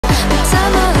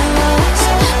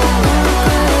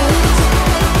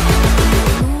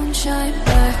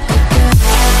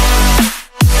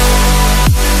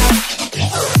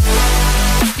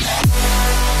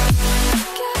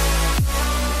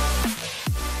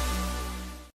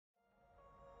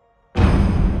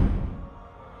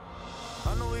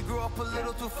a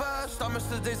little too fast. I miss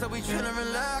the days that we chill and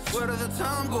relax. Where did the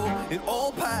time go? It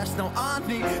all passed. Now I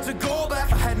need to go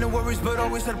back. I had no worries, but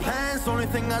always had plans. Only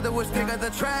thing I did was dig out the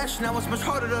trash. Now it's much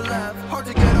harder to laugh. Hard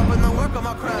to get up and then work on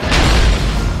my craft.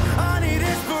 I need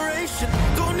inspiration.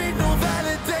 Don't need no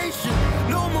validation.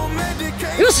 No more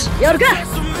medication. よし、やるか。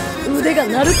腕が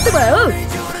鳴るってばよ。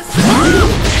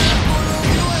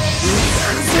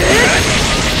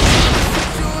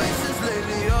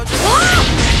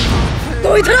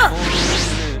どいたら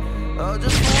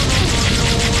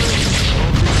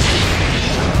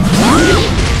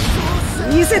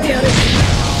見せてやる。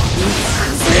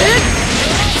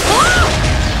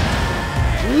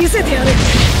見せてやる。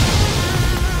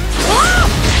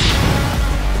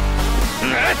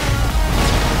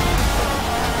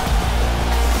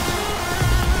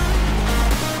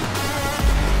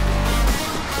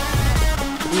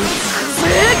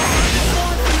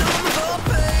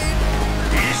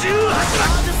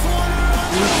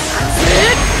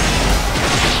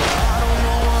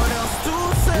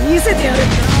見せてやる。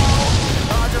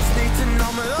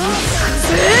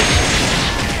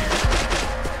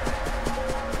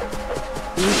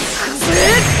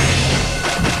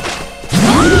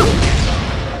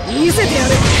見せてやる。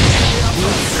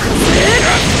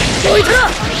どいたら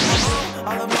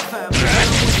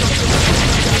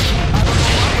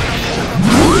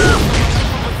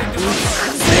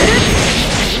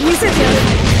見せてやる。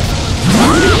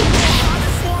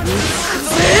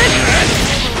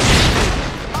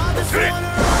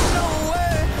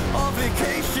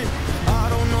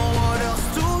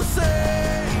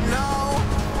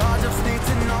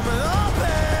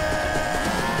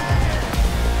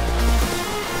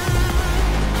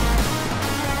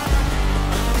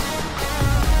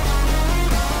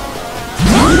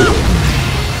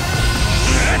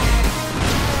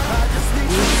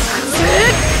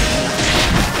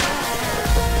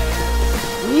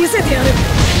見せてやる。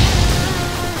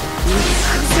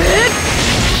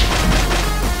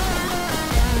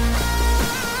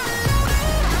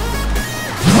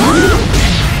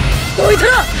どいた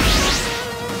ら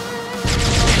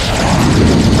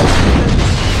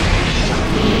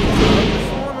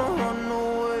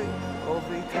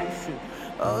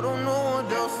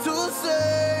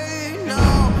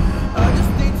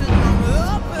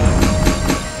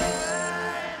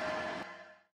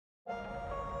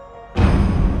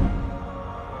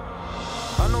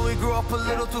a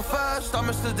little too fast. I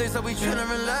miss the days that we chill and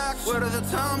relax. Where did the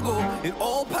time go? It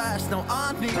all passed. Now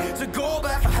I need to go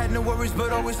back. I had no worries,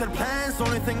 but always had plans.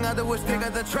 Only thing I did was dig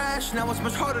out the trash. Now it's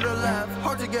much harder to laugh.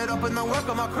 Hard to get up and then work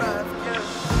on my craft.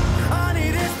 I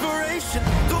need inspiration.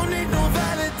 Don't need no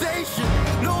validation.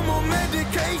 No more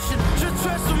medication. Just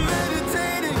try some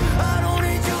meditating. I don't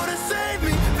need you to save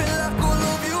me. Feel like all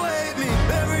of you hate me.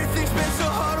 Everything's been so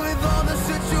hard with all the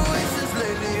situations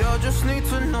lately. I just need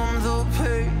to numb the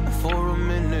pain for a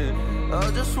minute. I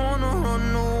just wanna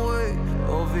run away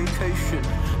on vacation.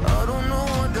 I don't know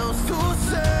what else to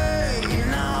say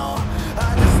now. I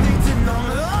just need to numb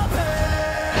the pain.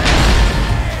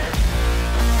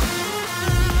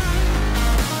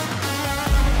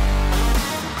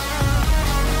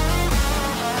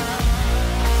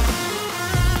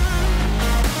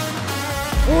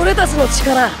俺たちの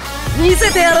力見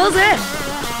せてやろうぜ。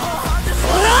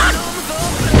ほら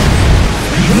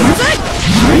行くぜ。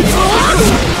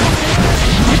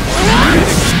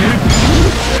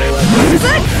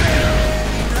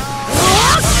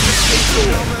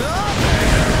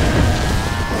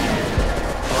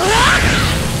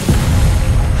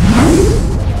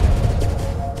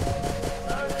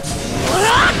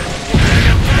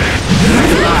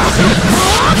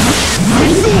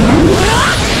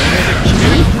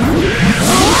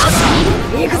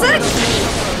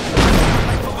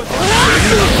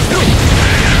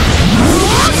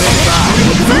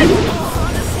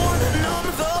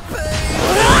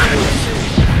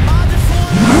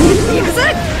行く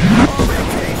ぜ。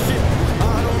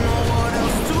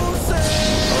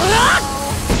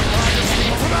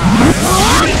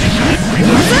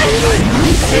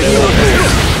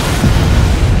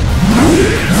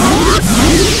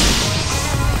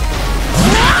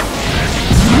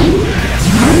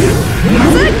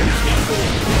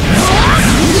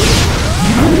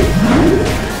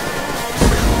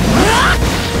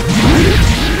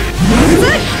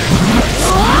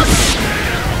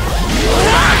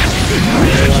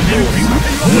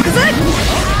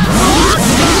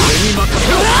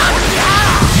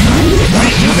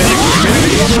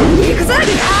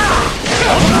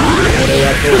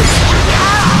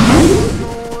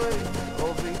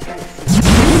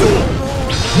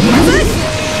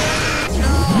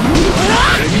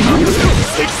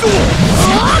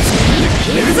Take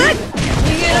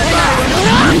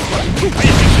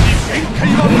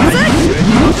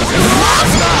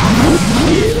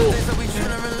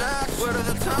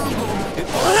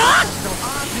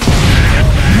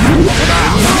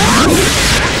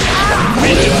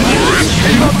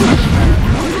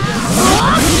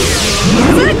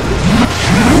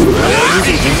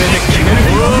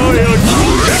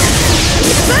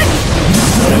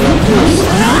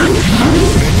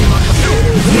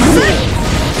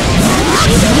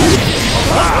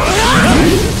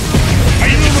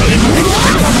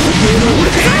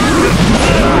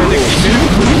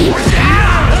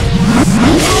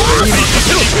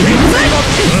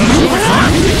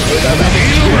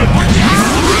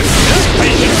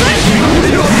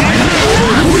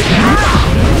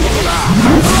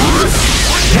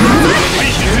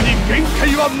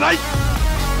ない。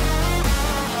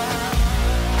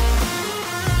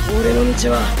俺の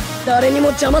道は誰にも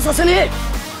邪魔させねえ。